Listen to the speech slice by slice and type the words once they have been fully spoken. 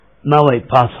Now I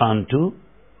pass on to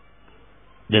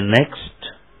the next,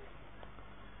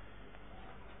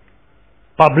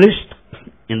 published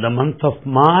in the month of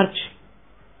March,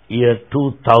 year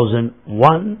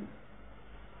 2001,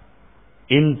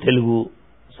 in Telugu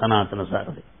Sanatana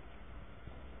Saradi.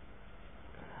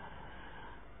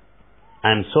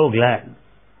 I am so glad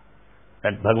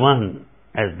that Bhagavan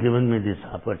has given me this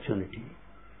opportunity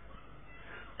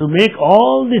to make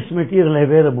all this material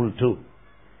available to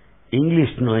English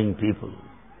knowing people.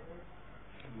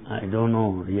 I don't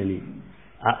know really.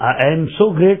 I am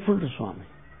so grateful to Swami,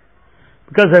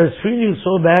 because I was feeling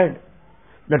so bad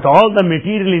that all the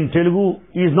material in Telugu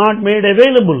is not made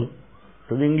available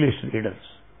to the English readers.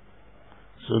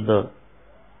 So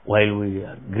while we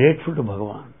are grateful to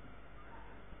Bhagavan,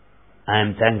 I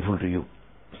am thankful to you.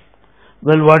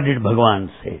 Well, what did Bhagavan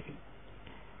say?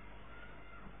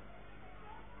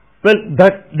 Well,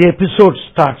 the episode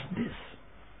starts this.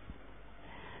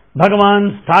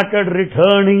 Bhagavan started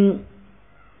returning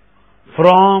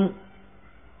from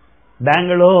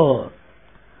Bangalore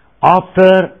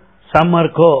after summer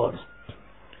course.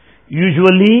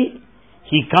 Usually,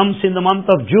 he comes in the month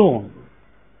of June.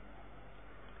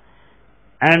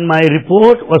 And my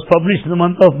report was published in the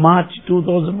month of March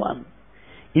 2001.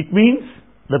 It means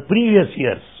the previous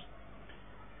years.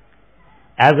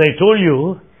 As I told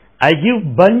you, I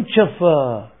give bunch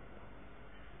of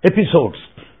episodes,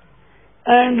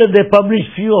 and they publish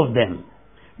few of them,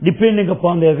 depending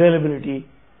upon the availability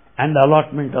and the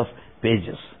allotment of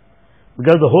pages.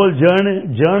 Because the whole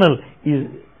journal is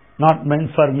not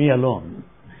meant for me alone.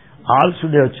 All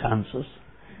should have chances,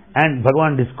 and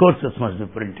Bhagavan discourses must be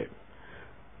printed.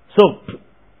 So,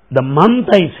 the month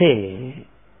I say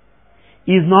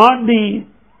is not the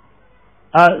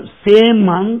same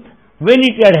month when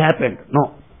it had happened.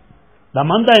 No. The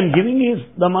month I am giving is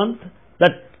the month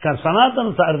that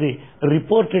Sanatana Saradi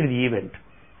reported the event,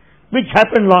 which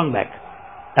happened long back.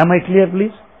 Am I clear,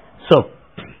 please? So,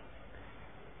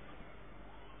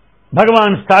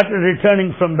 Bhagavan started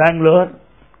returning from Bangalore,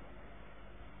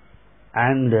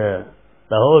 and the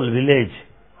whole village,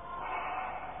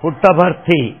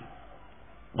 Puttaparthi,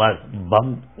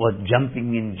 was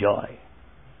jumping in joy.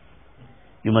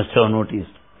 You must have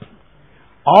noticed.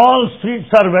 All streets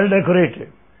are well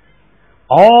decorated.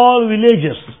 All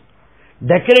villages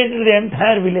decorated, the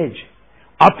entire village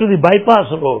up to the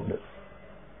bypass road.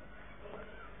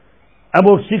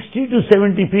 About 60 to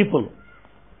 70 people,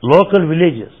 local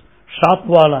villages,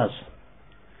 shopwalas,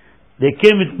 they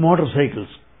came with motorcycles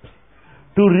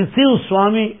to receive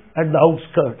Swami at the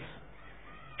outskirts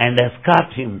and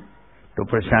escort him to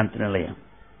Prashantinilayam.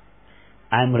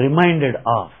 I am reminded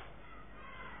of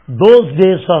those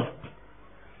days of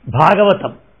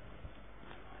Bhagavatam.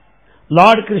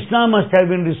 Lord Krishna must have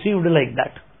been received like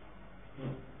that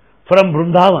from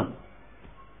Vrindavan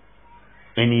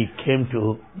when he came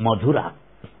to Madhura.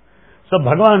 So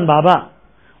Bhagavan Baba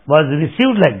was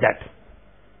received like that,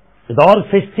 with all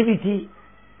festivity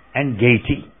and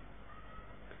gaiety.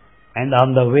 And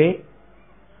on the way,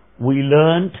 we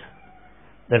learnt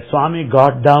that Swami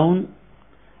got down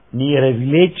near a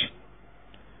village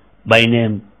by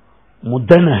name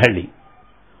Muddanahalli.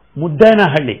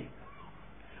 Muddanahalli,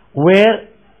 where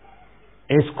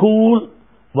a school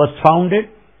was founded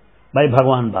by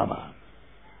Bhagavan Baba,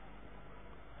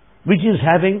 which is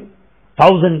having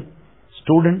 1,000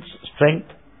 students strength,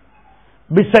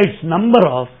 besides number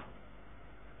of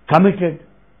committed,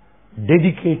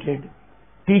 dedicated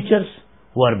teachers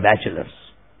who are bachelors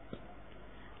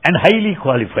and highly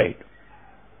qualified.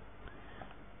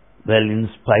 Well, in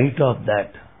spite of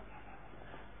that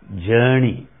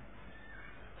journey,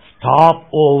 stop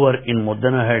over in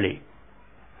Muddanahalli,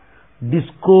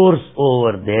 discourse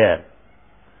over there,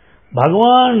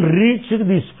 Bhagavan reached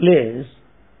this place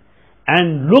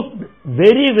and looked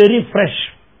very, very fresh.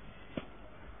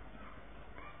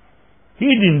 He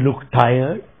didn't look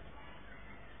tired.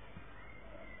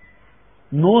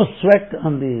 No sweat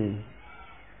on the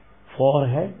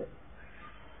forehead.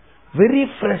 Very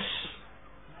fresh.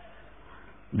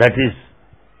 That is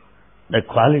the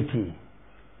quality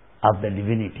of the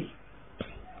divinity.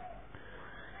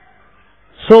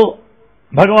 So,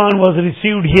 Bhagavan was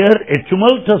received here. A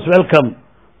tumultuous welcome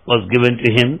was given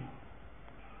to him.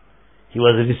 He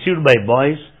was received by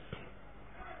boys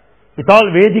with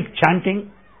all Vedic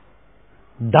chanting,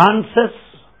 dances,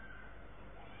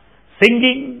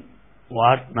 singing,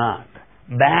 what not,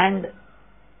 band,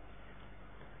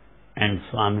 and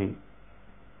Swami.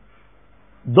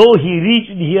 Though he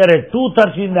reached here at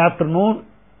 2:30 in the afternoon,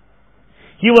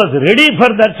 he was ready for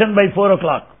darshan by 4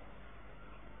 o'clock.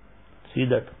 See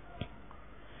that?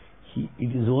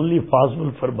 It is only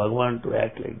possible for Bhagavan to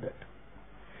act like that.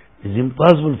 It is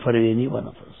impossible for any one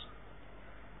of us.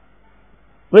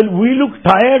 Well, we look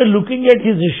tired looking at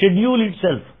his schedule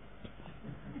itself,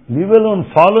 leave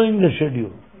alone following the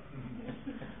schedule.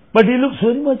 But he looks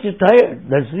very much tired.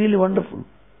 That's really wonderful.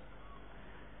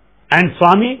 And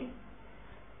Swami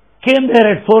came there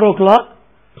at 4 o'clock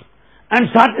and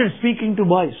started speaking to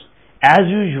boys, as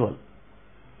usual.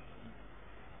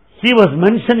 He was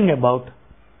mentioning about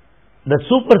the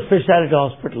super specialty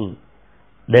hospital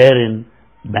there in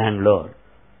Bangalore.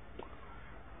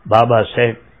 Baba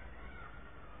said,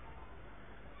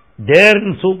 there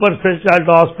in super specialty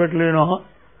hospital,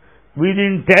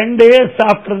 within 10 days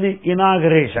after the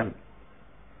inauguration,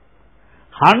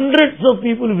 hundreds of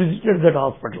people visited that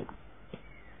hospital.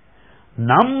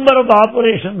 Number of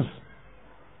operations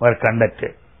were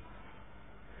conducted.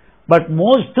 But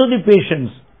most of the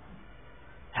patients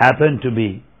happened to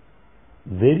be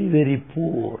very, very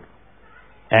poor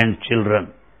and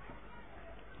children.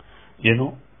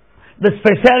 The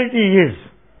specialty is,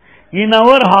 in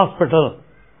our hospital,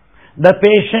 the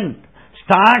patient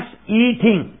starts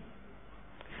eating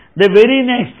the very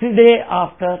next day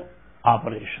after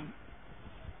operation.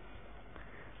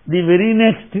 The very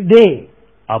next day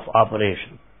of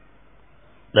operation,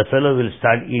 the fellow will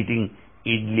start eating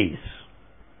idlis.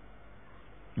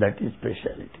 That is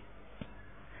specialty.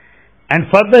 And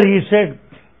further he said,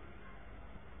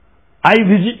 I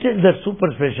visited the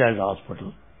super specialty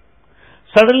hospital.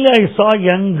 Suddenly I saw a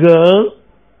young girl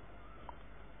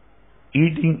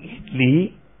eating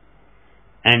idli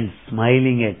and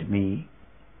smiling at me.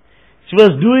 She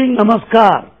was doing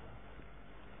namaskar.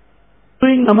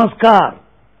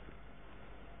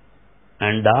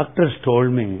 And doctors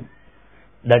told me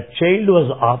that child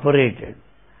was operated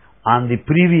on the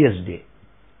previous day.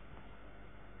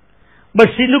 But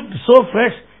she looked so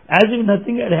fresh as if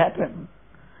nothing had happened.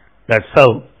 That's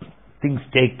how things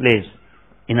take place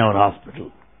in our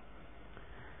hospital.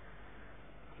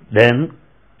 Then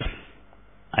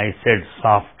I said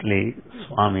softly,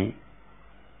 Swami,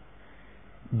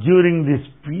 during this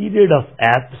period of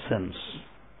absence,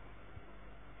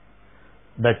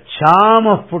 the charm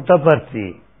of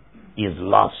Puttaparthi is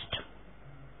lost.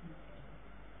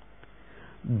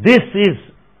 This is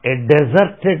a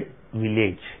deserted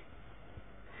village.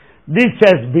 This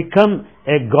has become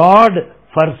a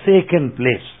God-forsaken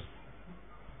place.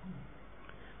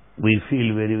 We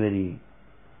feel very, very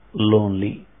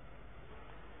lonely.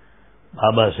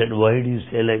 Baba said, why do you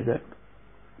say like that?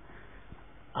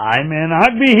 I may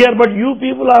not be here, but you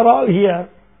people are all here.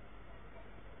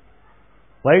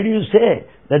 Why do you say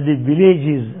that the village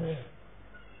is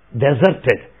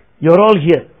deserted? You are all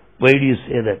here. Why do you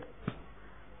say that?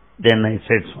 Then I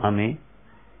said, Swami,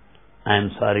 I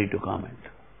am sorry to comment.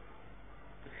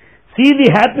 See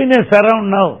the happiness around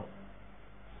now.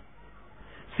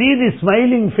 See the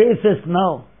smiling faces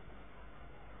now.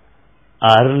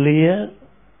 Earlier,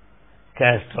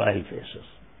 castor oil faces.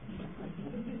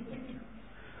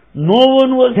 No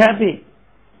one was happy.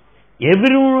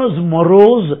 Everyone was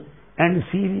morose and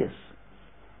serious.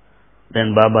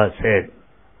 Then Baba said,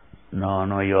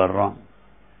 no, you are wrong.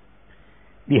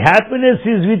 The happiness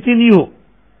is within you.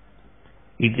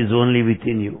 It is only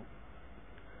within you.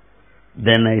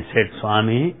 Then I said,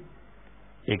 Swami,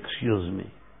 excuse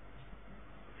me.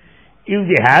 If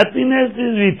the happiness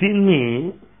is within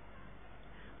me,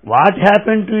 what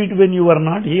happened to it when you were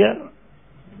not here?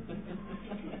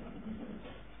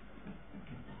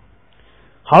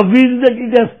 How is it that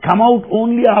it has come out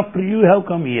only after you have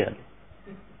come here?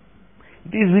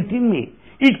 It is within me.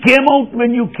 It came out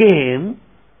when you came,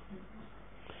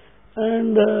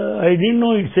 and I didn't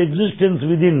know its existence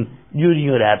during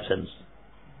your absence.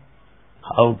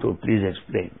 How to? Please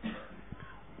explain.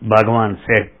 Bhagavan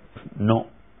said, no.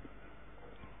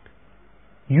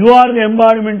 You are the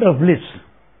embodiment of bliss.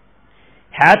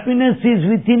 Happiness is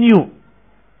within you,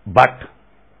 but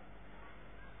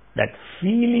that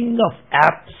feeling of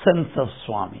absence of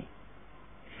Swami,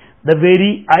 the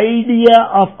very idea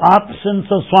of absence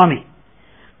of Swami,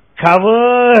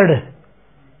 covered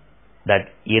that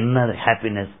inner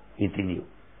happiness within you.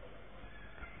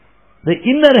 The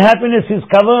inner happiness is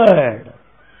covered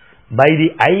by the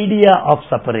idea of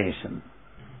separation,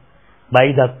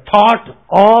 by the thought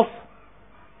of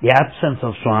the absence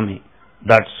of Swami.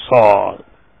 That's all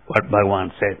what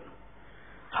Bhagavan said.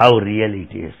 How real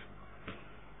it is.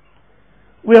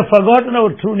 We have forgotten our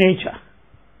true nature.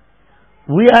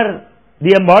 We are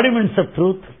the embodiments of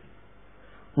truth.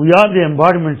 We are the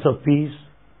embodiments of peace.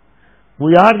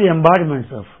 We are the embodiments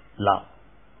of love.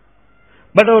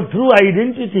 But our true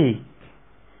identity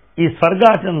is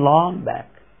forgotten long back.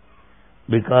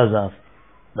 because of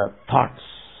the thoughts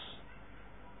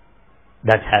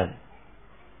that have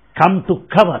come to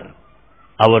cover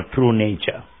our true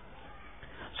nature.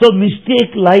 So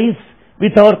mistake lies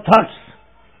with our thoughts,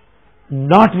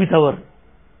 not with our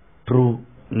true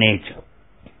nature.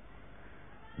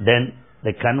 Then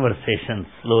the conversation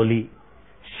slowly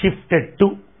shifted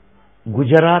to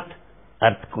Gujarat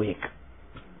earthquake.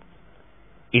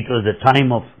 It was the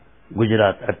time of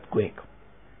Gujarat earthquake.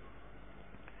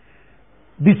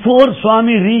 Before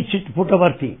Swami reached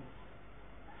Puttaparthi,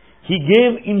 he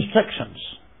gave instructions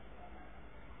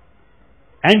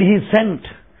and he sent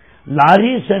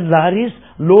lorries and lorries,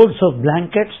 loads of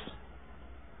blankets,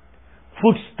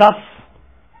 foodstuff,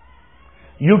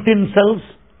 utensils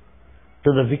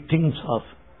to the victims of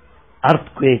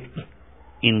earthquake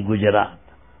in Gujarat.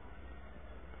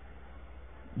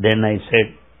 Then I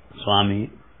said, Swami,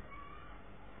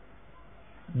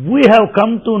 we have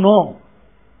come to know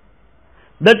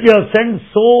that you have sent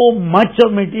so much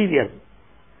of material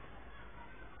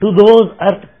to those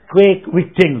earthquake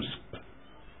victims.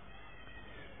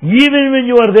 Even when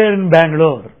you were there in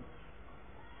Bangalore,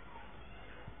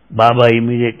 Baba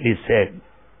immediately said,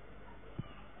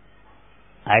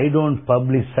 I don't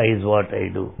publicize what I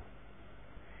do.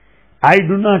 I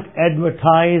do not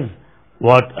advertise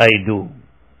what I do.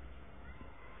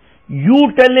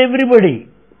 You tell everybody.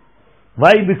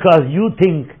 Why? Because you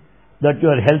think that you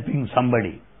are helping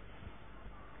somebody.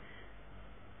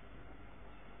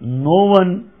 No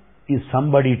one is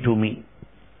somebody to me.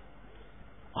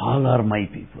 All are my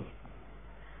people.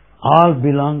 All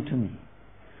belong to me.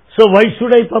 So why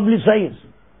should I publicize?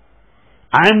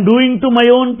 I am doing to my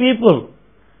own people.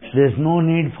 There is no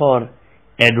need for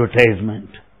advertisement.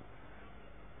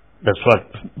 That's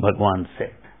what Bhagwan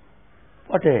said.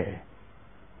 What a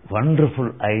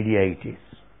wonderful idea it is.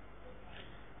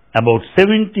 About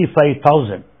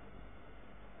 75,000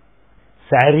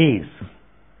 saris,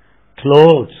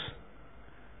 clothes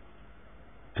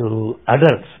to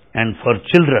adults and for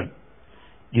children,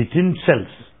 utensils,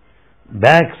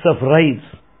 bags of rice,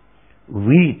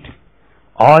 wheat,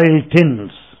 oil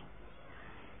tins,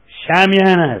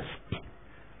 shamianas,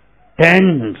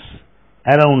 tents,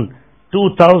 around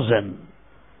 2,000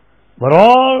 were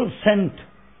all sent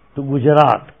to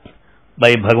Gujarat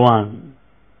by Bhagwan.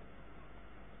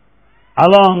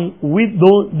 Along with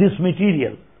this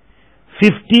material,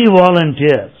 50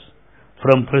 volunteers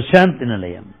from Prashanti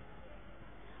Nilayam,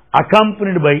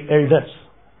 accompanied by elders,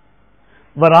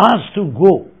 were asked to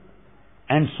go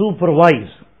and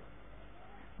supervise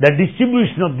the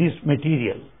distribution of this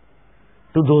material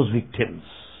to those victims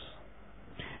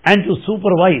and to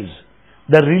supervise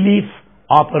the relief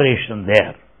operation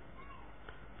there.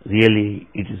 Really,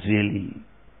 it is really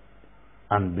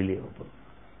unbelievable.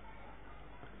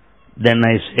 Then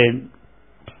I said,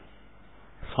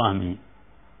 Swami,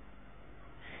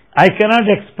 I cannot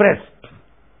express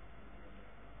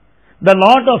the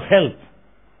lot of help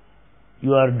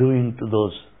you are doing to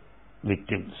those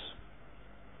victims.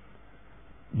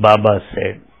 Baba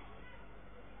said,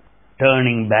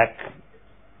 turning back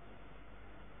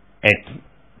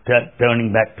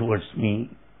towards me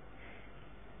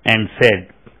and said,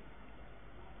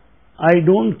 I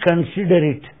don't consider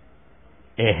it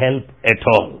a help at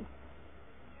all.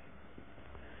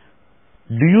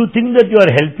 Do you think that you are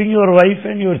helping your wife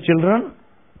and your children?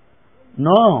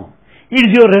 No. It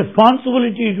is your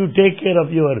responsibility to take care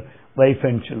of your wife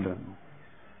and children.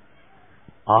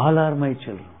 All are my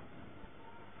children.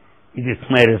 It is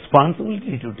my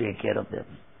responsibility to take care of them.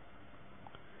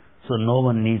 So no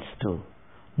one needs to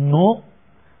know,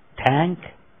 thank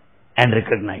and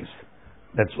recognize.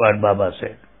 That's what Baba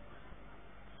said.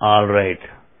 All right.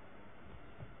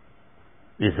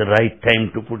 This is the right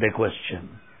time to put a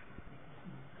question.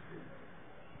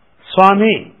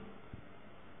 Swami,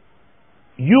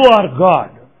 you are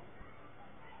God.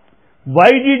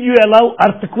 Why did you allow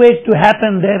earthquake to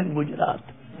happen there in Gujarat?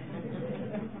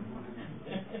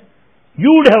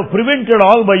 You would have prevented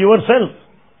all by yourself.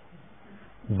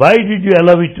 Why did you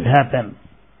allow it to happen?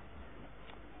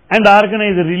 And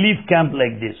organize a relief camp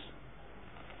like this?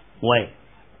 Why?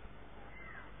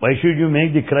 Why should you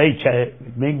make the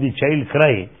child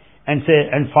cry and say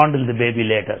and fondle the baby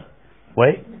later?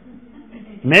 Why?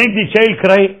 Make the child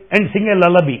cry and sing a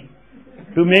lullaby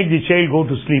to make the child go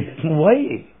to sleep.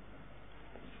 Why?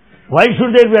 Why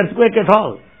should there be earthquake at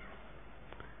all?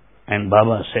 And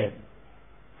Baba said,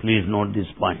 please note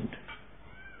this point.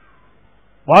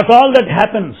 What all that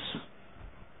happens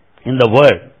in the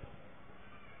world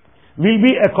will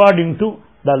be according to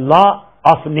the law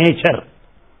of nature.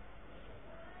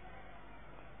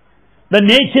 The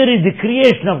nature is the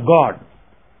creation of God.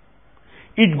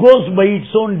 It goes by its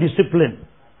own discipline.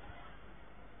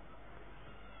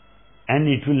 And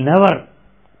it will never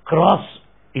cross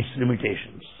its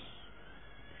limitations.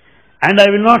 And I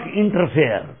will not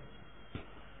interfere,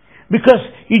 because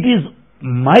it is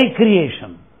my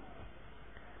creation.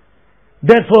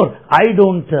 Therefore, I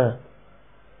don't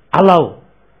allow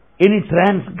any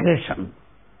transgression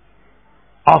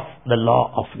of the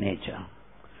law of nature.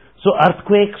 So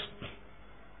earthquakes,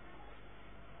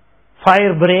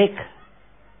 fire break,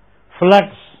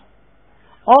 floods,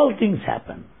 all things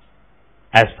happen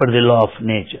as per the law of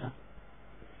nature.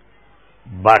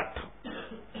 But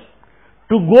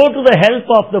to go to the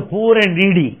help of the poor and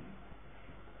needy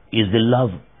is the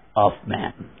love of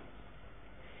man.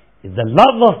 Is the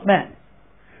love of man.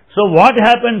 So what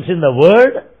happens in the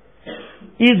world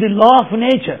is the law of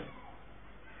nature.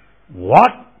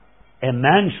 What a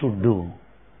man should do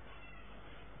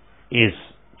is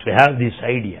to have this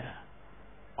idea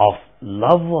of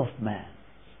love of man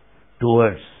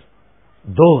towards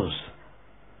those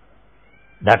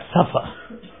that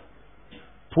suffer,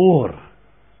 poor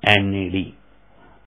and needy.